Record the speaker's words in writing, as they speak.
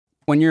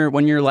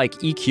when you're like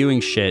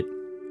EQing shit,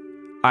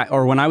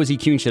 or when I was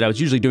EQing shit, I was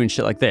usually doing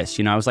shit like this.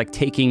 You know, I was like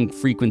taking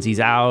frequencies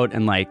out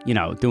and like, you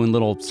know, doing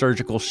little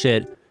surgical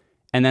shit.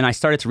 And then I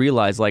started to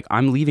realize like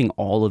I'm leaving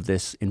all of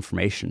this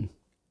information.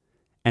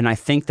 And I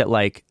think that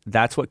like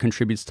that's what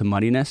contributes to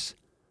muddiness.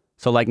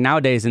 So like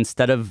nowadays,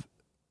 instead of,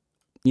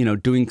 you know,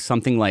 doing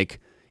something like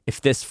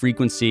if this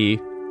frequency,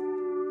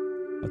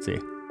 let's see,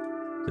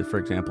 just for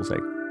example's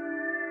sake.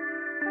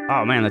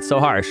 Oh man, that's so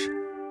harsh.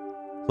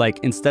 Like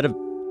instead of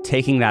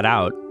taking that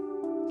out,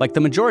 like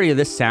the majority of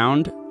this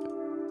sound,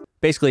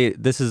 basically,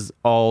 this is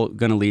all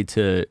going to lead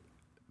to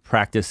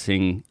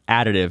practicing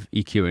additive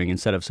EQing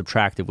instead of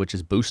subtractive, which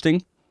is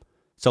boosting.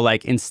 So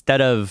like,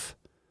 instead of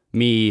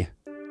me,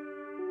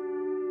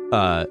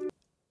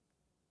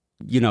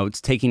 you know, it's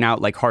taking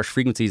out like harsh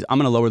frequencies, I'm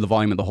going to lower the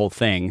volume of the whole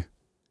thing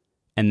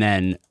and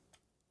then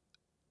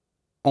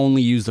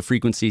only use the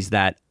frequencies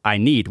that I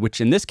need, which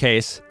in this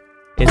case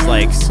is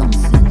like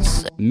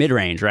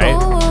mid-range, right?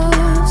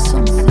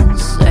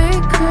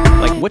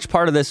 Like, which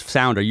part of this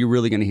sound are you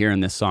really going to hear in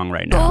this song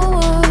right now?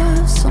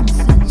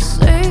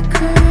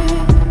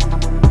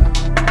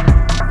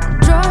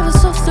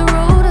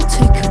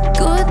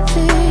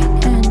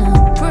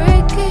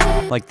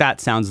 Like, that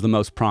sounds the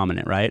most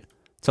prominent, right?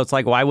 So it's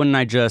like, why wouldn't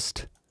I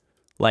just,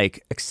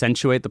 like,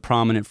 accentuate the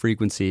prominent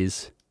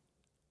frequencies,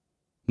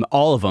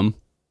 all of them?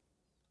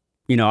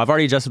 You know, I've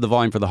already adjusted the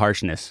volume for the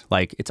harshness.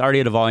 Like, it's already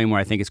at a volume where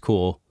I think it's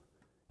cool.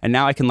 And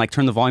now I can, like,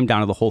 turn the volume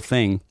down to the whole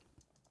thing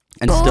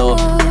and still...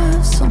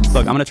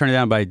 Look, I'm going to turn it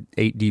down by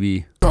 8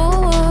 dB.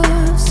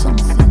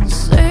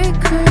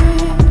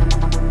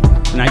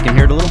 And I can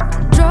hear it a little.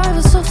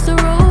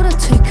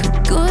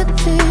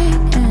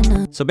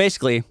 So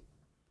basically,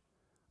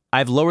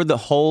 I've lowered the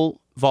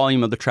whole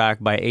volume of the track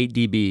by 8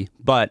 dB,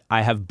 but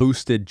I have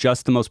boosted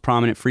just the most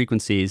prominent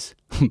frequencies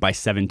by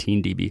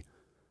 17 dB,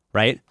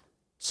 right?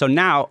 So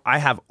now I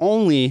have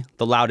only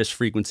the loudest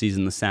frequencies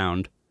in the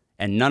sound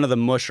and none of the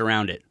mush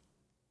around it.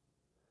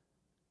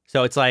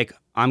 So it's like,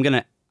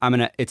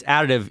 it's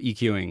additive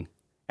EQing.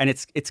 And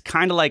it's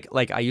kind of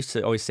like I used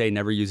to always say,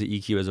 never use an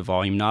EQ as a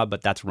volume knob,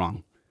 but that's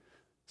wrong.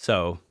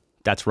 So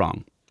that's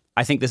wrong.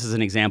 I think this is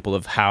an example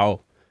of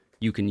how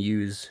you can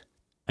use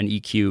an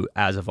EQ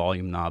as a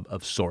volume knob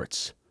of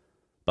sorts.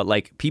 But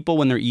like people,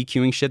 when they're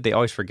EQing shit, they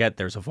always forget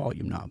there's a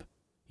volume knob.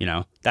 You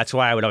know, that's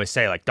why I would always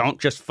say, like, don't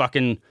just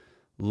fucking,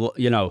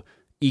 you know,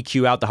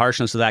 EQ out the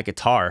harshness of that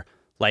guitar.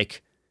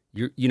 Like,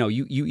 you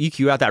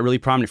EQ out that really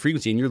prominent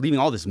frequency and you're leaving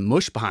all this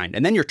mush behind.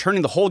 And then you're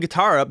turning the whole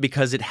guitar up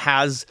because it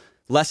has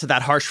less of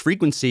that harsh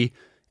frequency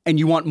and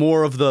you want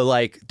more of the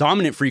like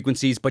dominant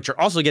frequencies, but you're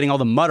also getting all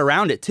the mud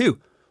around it too.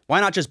 Why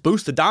not just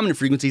boost the dominant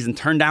frequencies and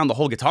turn down the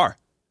whole guitar?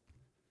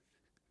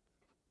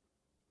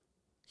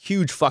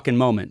 Huge fucking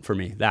moment for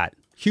me, that.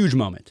 Huge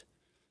moment.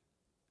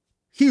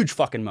 Huge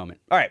fucking moment.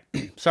 All right.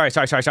 Sorry.